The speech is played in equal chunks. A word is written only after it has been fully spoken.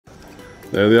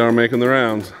There they are making the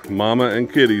rounds, mama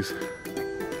and kitties.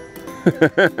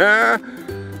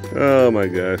 Oh my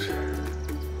gosh.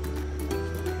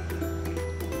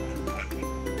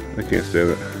 I can't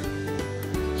stand it.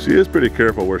 She is pretty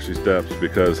careful where she steps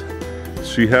because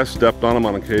she has stepped on them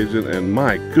on occasion, and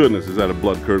my goodness, is that a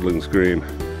blood-curdling scream.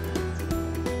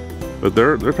 But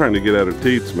they're trying to get at her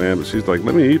teats, man, but she's like,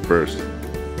 let me eat first.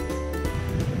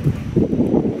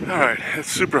 All right, it's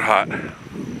super hot.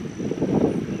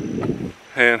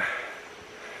 And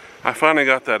I finally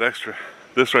got that extra,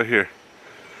 this right here,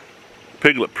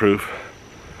 piglet proof.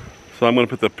 So I'm gonna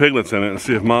put the piglets in it and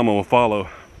see if mama will follow,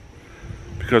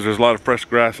 because there's a lot of fresh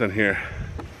grass in here.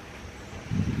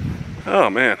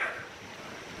 Oh man,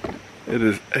 it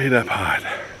is ate up hot.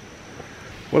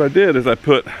 What I did is I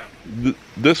put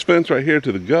this fence right here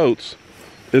to the goats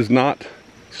is not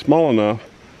small enough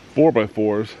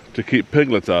 4x4s to keep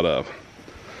piglets out of.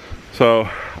 So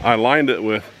I lined it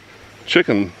with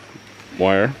chicken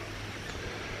wire,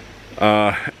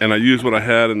 and I used what I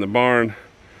had in the barn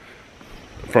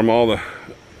from all the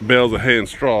bales of hay and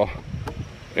straw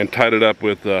and tied it up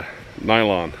with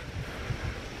nylon.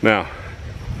 Now,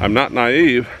 I'm not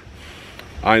naive.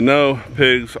 I know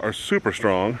pigs are super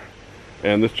strong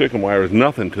and this chicken wire is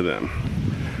nothing to them,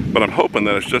 but I'm hoping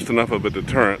that it's just enough of a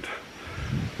deterrent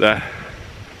that,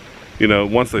 you know,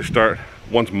 once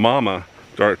mama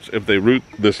starts, if they root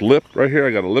this lip right here,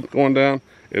 I got a lip going down,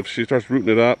 if she starts rooting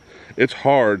it up, it's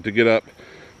hard to get up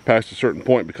past a certain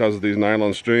point because of these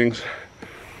nylon strings.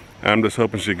 I'm just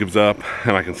hoping she gives up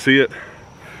and I can see it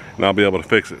and I'll be able to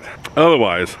fix it.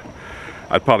 Otherwise,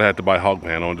 I'd probably have to buy hog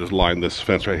panel and just line this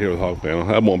fence right here with hog panel.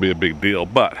 That won't be a big deal,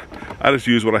 but I just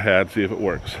use what I had, see if it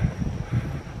works.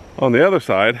 On the other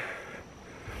side,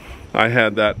 I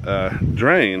had that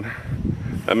drain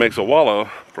that makes a wallow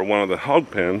for one of the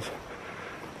hog pens,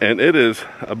 and it is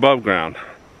above ground.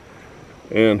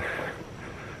 And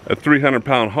a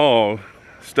 300-pound hog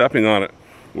stepping on it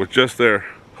with just their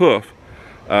hoof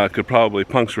could probably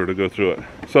puncture to go through it.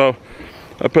 So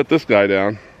I put this guy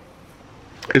down.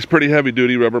 It's pretty heavy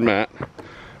duty rubber mat,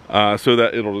 so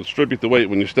that it'll distribute the weight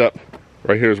when you step.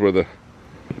 Right here's where the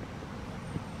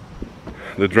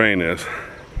drain is.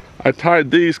 I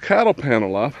tied these cattle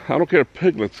panel up. I don't care if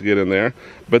piglets get in there,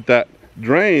 but that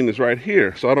drain is right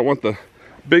here, so I don't want the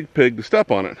big pig to step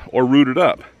on it or root it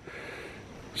up.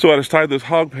 So I just tied those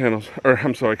cattle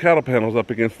panels up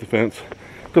against the fence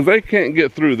because they can't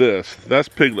get through this. That's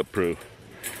piglet proof.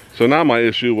 So now my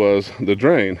issue was the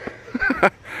drain.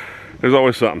 There's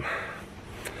always something.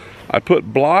 I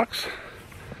put blocks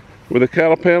where the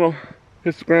cattle panel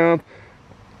hits the ground.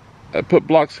 I put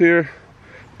blocks here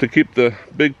to keep the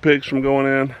big pigs from going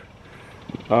in.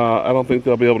 I don't think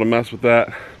they'll be able to mess with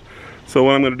that. So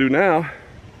what I'm gonna do now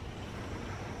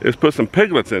is put some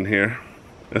piglets in here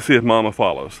and see if mama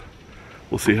follows.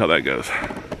 We'll see how that goes.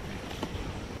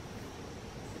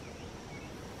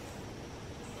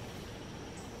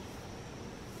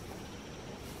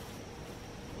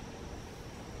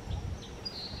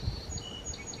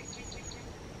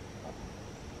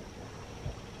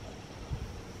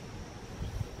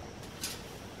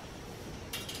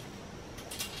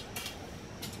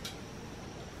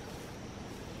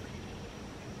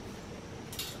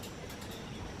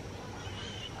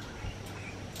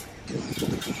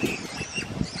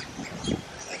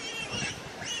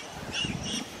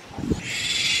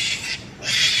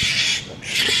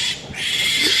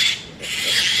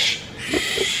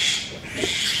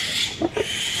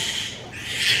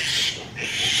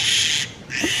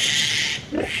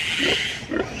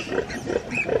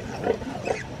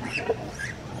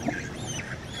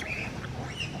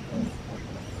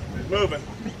 Moving.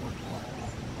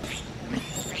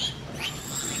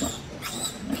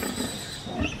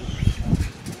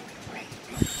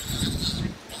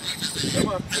 Come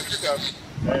on, there you go.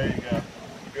 There you go.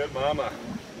 Good mama.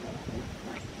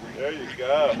 There you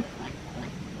go.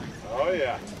 Oh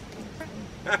yeah.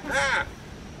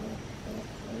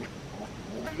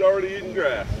 She's already eating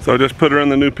grass. So I just put her in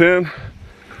the new pen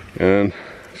and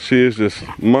she is just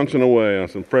munching away on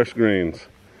some fresh greens.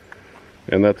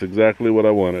 And that's exactly what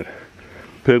I wanted.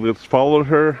 Piglets followed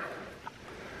her.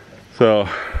 So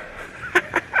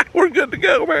we're good to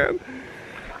go, man.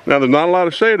 Now there's not a lot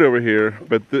of shade over here,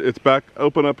 but it's back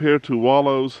open up here to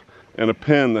wallows and a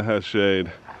pen that has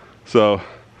shade. So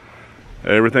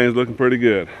everything's looking pretty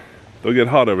good. It'll get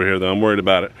hot over here though, I'm worried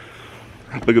about it.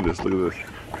 Look at this, look at this.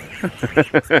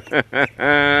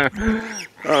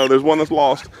 Oh, there's one that's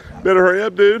lost. Better hurry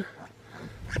up, dude.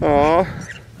 Aw.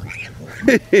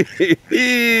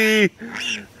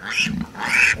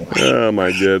 Oh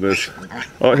my goodness.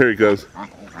 Oh, here he goes.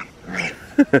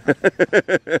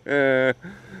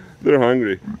 They're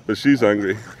hungry, but she's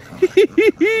hungry.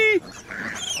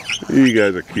 You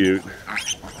guys are cute.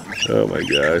 Oh my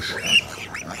gosh.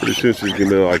 Pretty soon she's gonna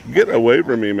be like, get away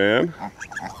from me, man.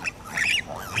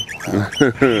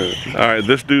 Alright,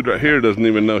 this dude right here doesn't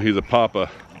even know he's a papa.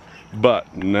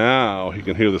 But now he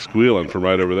can hear the squealing from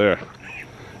right over there.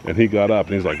 And he got up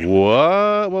and he's like,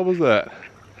 what? What was that?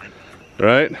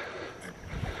 Right?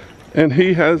 And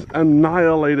he has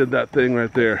annihilated that thing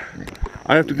right there.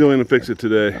 I have to go in and fix it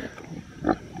today.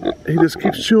 He just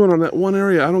keeps chewing on that one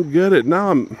area. I don't get it. Now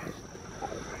I'm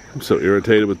so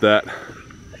irritated with that.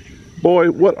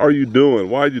 Boy, what are you doing?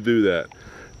 Why'd you do that?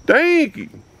 Thank you.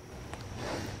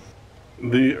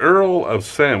 The Earl of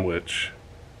Sandwich,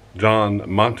 John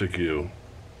Montague,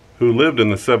 who lived in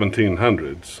the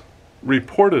 1700s,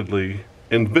 reportedly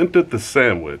invented the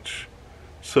sandwich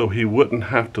so he wouldn't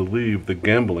have to leave the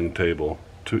gambling table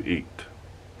to eat.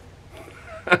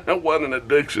 What an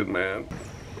addiction, man.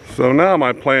 So now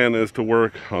my plan is to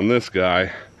work on this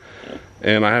guy,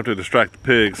 and I have to distract the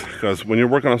pigs, because when you're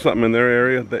working on something in their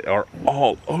area, they are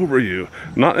all over you.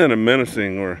 Not in a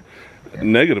menacing or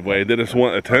negative way. They just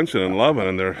want attention and loving,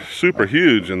 and they're super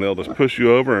huge, and they'll just push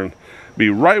you over and be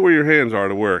right where your hands are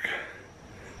to work.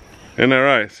 Isn't that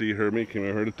right? See, you heard me, came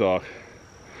over here to talk.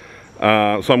 So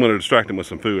I'm going to distract them with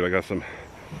some food. I got some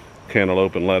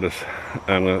cantaloupe and lettuce.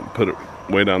 I'm going to put it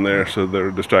way down there so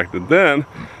they're distracted. Then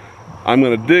I'm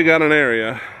going to dig out an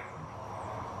area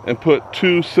and put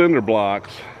 2 cinder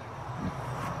blocks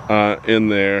in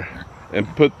there and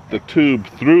put the tube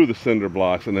through the cinder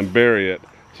blocks and then bury it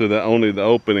so that only the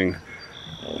opening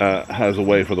has a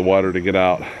way for the water to get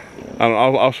out.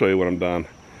 I'll show you when I'm done.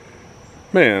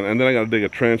 Man, and then I got to dig a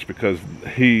trench because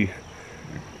he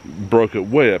broke it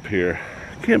way up here.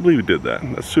 Can't believe he did that.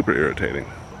 That's super irritating.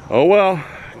 Oh well,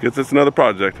 guess it's another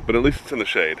project, but at least it's in the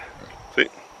shade. See?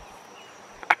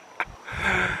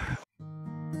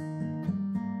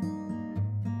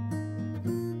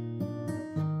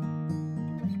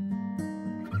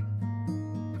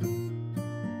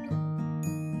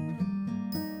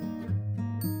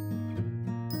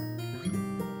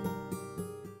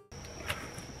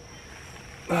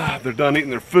 They're done eating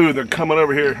their food. They're coming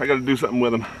over here. I got to do something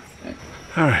with them.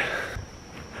 All right.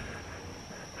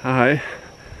 I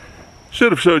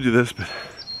should have showed you this, but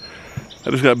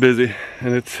I just got busy,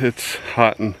 and it's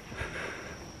hot and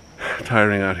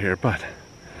tiring out here. But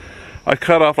I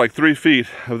cut off like 3 feet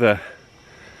of that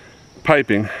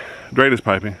piping, drainage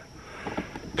piping.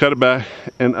 Cut it back,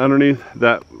 and underneath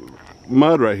that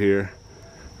mud right here,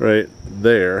 right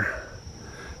there,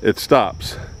 it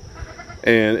stops.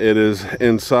 And it is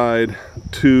inside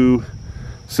 2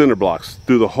 cinder blocks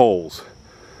through the holes.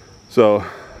 So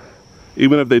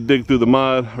even if they dig through the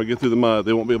mud or get through the mud,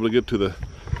 they won't be able to get to the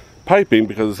piping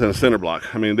because it's in a cinder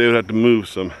block. I mean, they would have to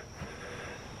move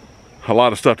a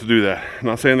lot of stuff to do that. I'm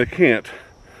not saying they can't,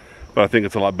 but I think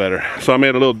it's a lot better. So I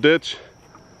made a little ditch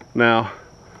now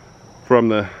from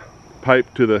the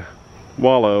pipe to the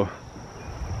wallow.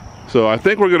 So I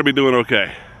think we're gonna be doing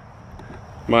okay.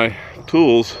 My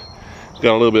tools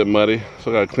got a little bit muddy,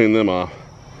 so I gotta clean them off.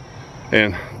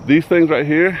 And these things right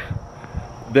here,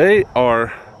 they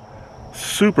are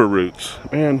super roots.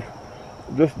 Man,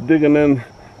 just digging in,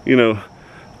 you know,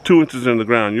 2 inches in the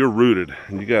ground, you're rooted.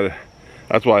 And you gotta,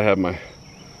 that's why I have my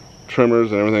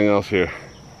trimmers and everything else here.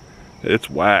 It's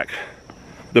whack.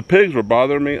 The pigs were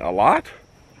bothering me a lot,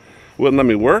 wouldn't let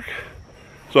me work.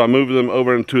 So I moved them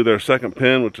over into their second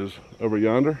pen, which is over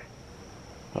yonder.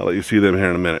 I'll let you see them here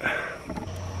in a minute.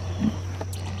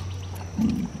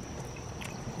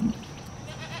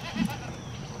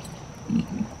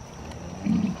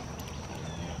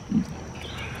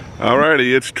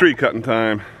 Alrighty, it's tree cutting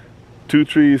time. 2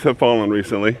 trees have fallen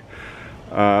recently.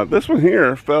 This one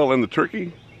here fell in the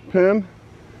turkey pen.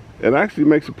 It actually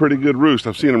makes a pretty good roost.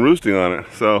 I've seen them roosting on it,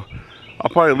 so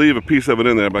I'll probably leave a piece of it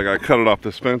in there, but I gotta cut it off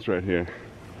this fence right here.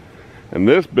 And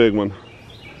this big one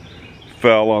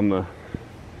fell on the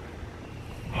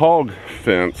hog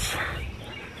fence.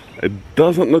 It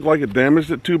doesn't look like it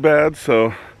damaged it too bad,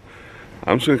 so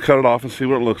I'm just gonna cut it off and see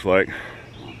what it looks like.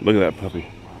 Look at that puppy.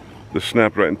 Just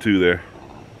snapped right in 2 there.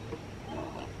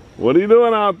 What are you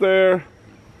doing out there?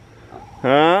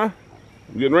 Huh?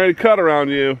 I'm getting ready to cut around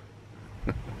you.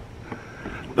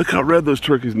 Look how red those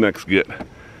turkeys' necks get.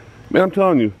 Man, I'm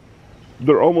telling you,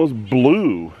 they're almost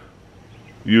blue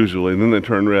usually, and then they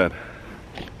turn red.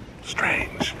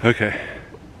 Strange. Okay.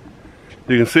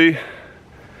 You can see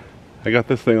I got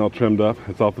this thing all trimmed up.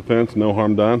 It's off the fence, no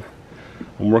harm done.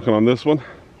 I'm working on this one.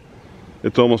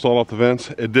 It's almost all off the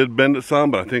fence. It did bend it some,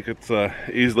 but I think it's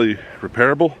easily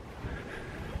repairable.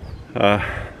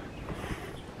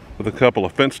 With a couple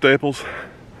of fence staples.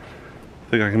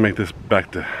 think I can make this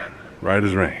back to right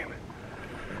as rain.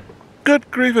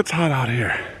 Good grief, it's hot out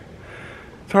here.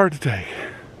 It's hard to take.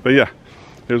 But yeah,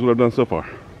 here's what I've done so far.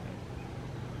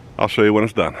 I'll show you when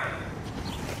it's done.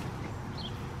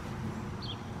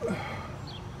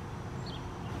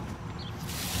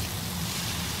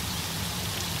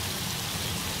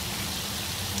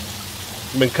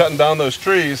 I've been cutting down those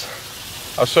trees.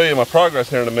 I'll show you my progress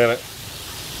here in a minute.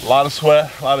 A lot of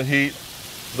sweat, a lot of heat,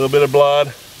 a little bit of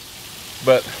blood,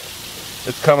 but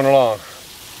it's coming along.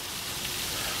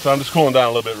 So I'm just cooling down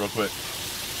a little bit real quick.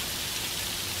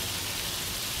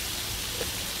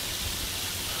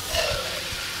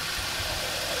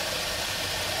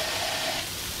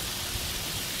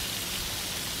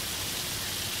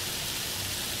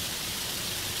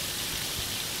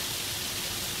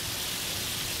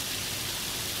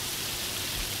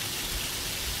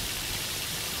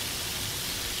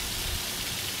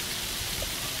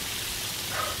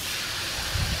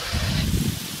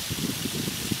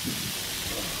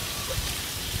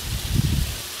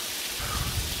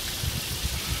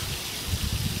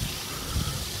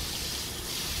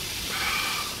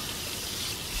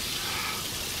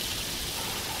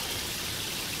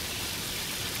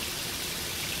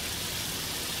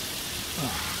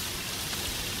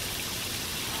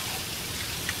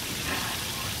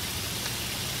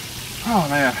 Oh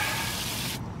man,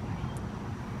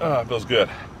 oh, it feels good.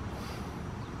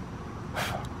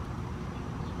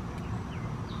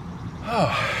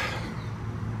 Oh.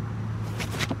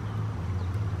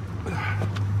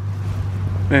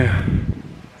 Man,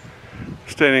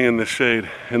 standing in this shade,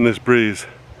 in this breeze,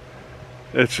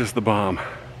 it's just the bomb,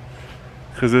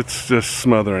 because it's just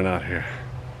smothering out here.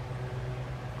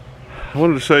 I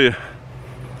wanted to show you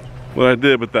what I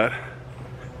did with that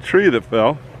tree that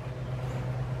fell.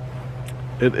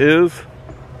 It is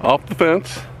off the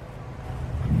fence.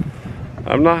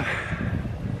 I'm not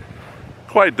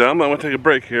quite done. I'm gonna take a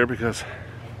break here because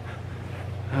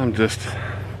I'm just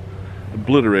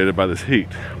obliterated by this heat.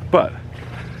 But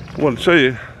I want to show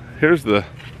you, here's the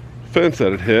fence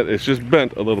that it hit. It's just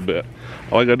bent a little bit.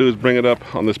 All I gotta do is bring it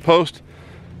up on this post,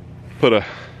 put a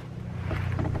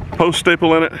post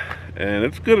staple in it, and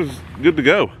it's good to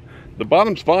go. The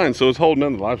bottom's fine, so it's holding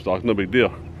in the livestock, no big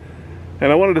deal.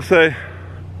 And I wanted to say,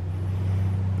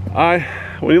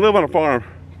 when you live on a farm,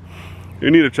 you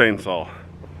need a chainsaw.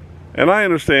 And I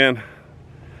understand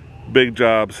big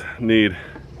jobs need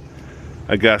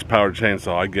a gas-powered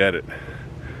chainsaw, I get it.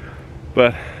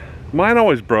 But mine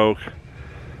always broke,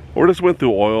 or just went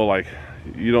through oil like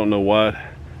you don't know what.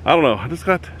 I don't know, I just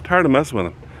got tired of messing with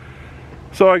them.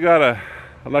 So I got a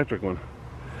electric one.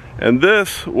 And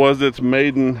this was its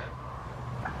maiden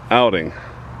outing.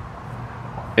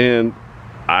 And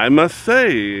I must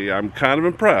say, I'm kind of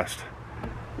impressed.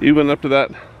 Even up to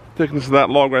that thickness of that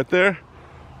log right there,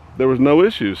 there was no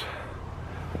issues.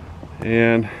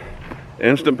 And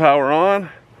instant power on,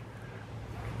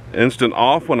 instant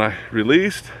off when I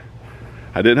released.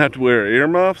 I didn't have to wear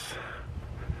earmuffs.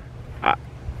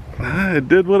 It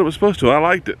did what it was supposed to. I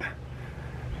liked it.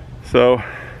 So,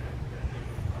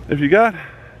 if you got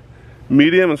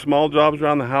medium and small jobs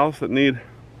around the house that need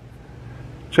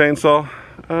chainsaw,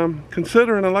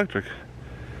 consider an electric.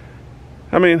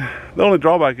 I mean, the only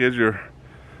drawback is you're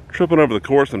tripping over the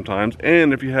core sometimes,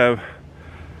 and if you have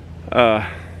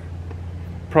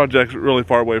projects really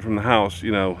far away from the house,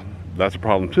 you know, that's a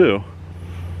problem too.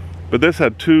 But this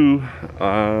had two,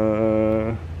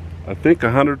 I think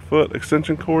 100-foot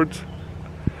extension cords,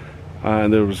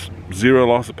 and there was zero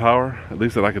loss of power, at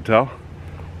least that I could tell.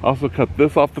 I also cut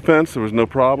this off the fence, there was no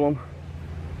problem.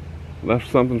 Left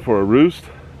something for a roost.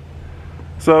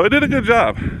 So it did a good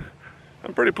job.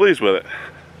 I'm pretty pleased with it.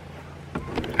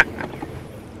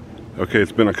 Okay,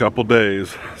 it's been a couple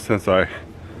days since I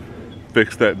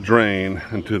fixed that drain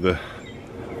into the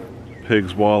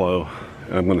pig's wallow.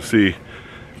 And I'm gonna see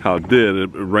how it did. It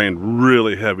rained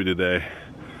really heavy today.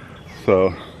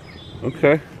 So,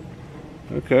 okay.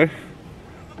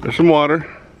 There's some water.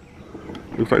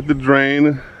 Looks like the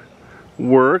drain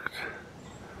worked.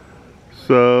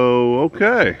 So,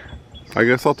 okay. I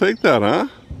guess I'll take that, huh?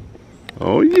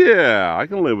 Oh yeah, I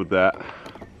can live with that.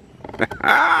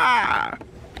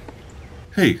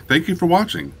 Hey, thank you for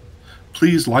watching.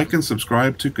 Please like and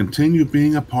subscribe to continue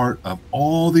being a part of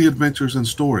all the adventures and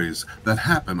stories that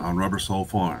happen on Rubber Soul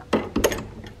Farm.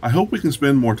 I hope we can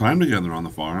spend more time together on the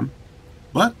farm.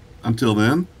 But until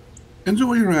then,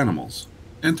 enjoy your animals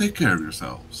and take care of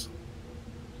yourselves.